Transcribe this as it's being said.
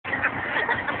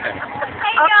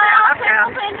Hey y'all,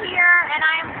 Templeton here, and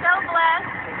I am so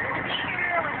blessed to be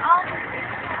here with all these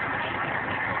amazing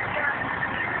people here.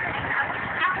 And I wish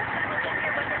Allison was in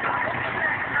here with us. I hope you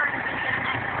heard her and she did an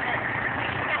excellent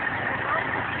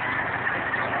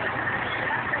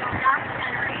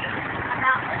documentary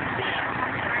about this big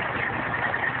woman right here.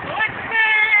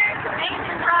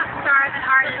 Amazing rock stars and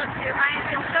artists who I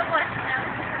feel so blessed to know.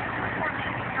 Poor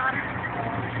amazing daughter.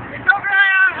 It's over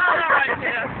there. Right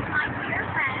there. My dear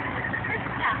friend, Chris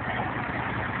Stafford.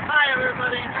 Hi,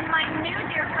 everybody. And my new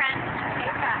dear friend,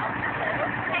 Kate Bell.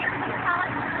 Kate, can you tell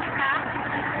us what you have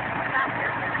about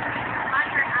your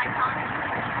modern icon?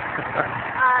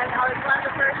 I was one of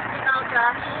the first female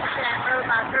jockeys and rode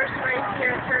my first race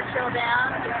here at Churchill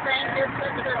Downs, the same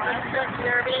distance as the Kentucky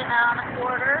Derby, an hour and a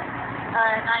quarter,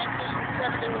 in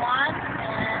 1971.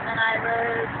 And then I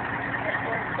rode in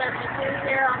 72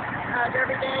 here on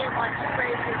Derby Day and won 2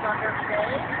 races on Derby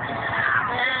Day.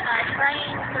 And then I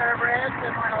trained thoroughbreds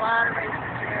and won a lot of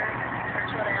races here at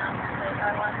Churchill Downs. So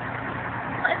I won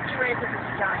plenty of races as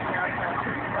a jockey also.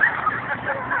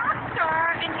 Sure.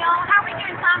 And y'all, how are we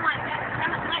doing time like that? That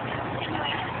might be a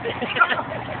continuation.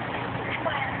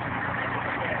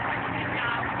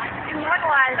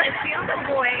 Immortalized this beautiful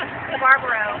boy,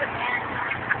 Barbaro. And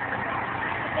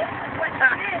this is what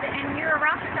you did, and you're a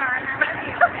rock star, and I love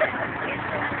you. It's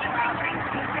an amazing thing to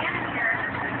be standing here.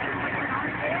 What your mom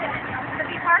did. To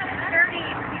be part of this journey,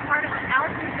 to be part of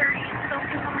Allison's journey in the Still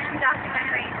Single Man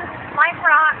documentary. Life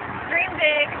rock, dream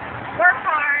big, work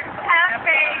hard, have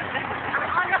faith.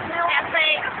 I'm on the mill. Have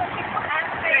faith.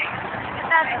 Have faith.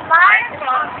 That's life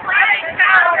on Planet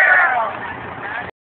Powder.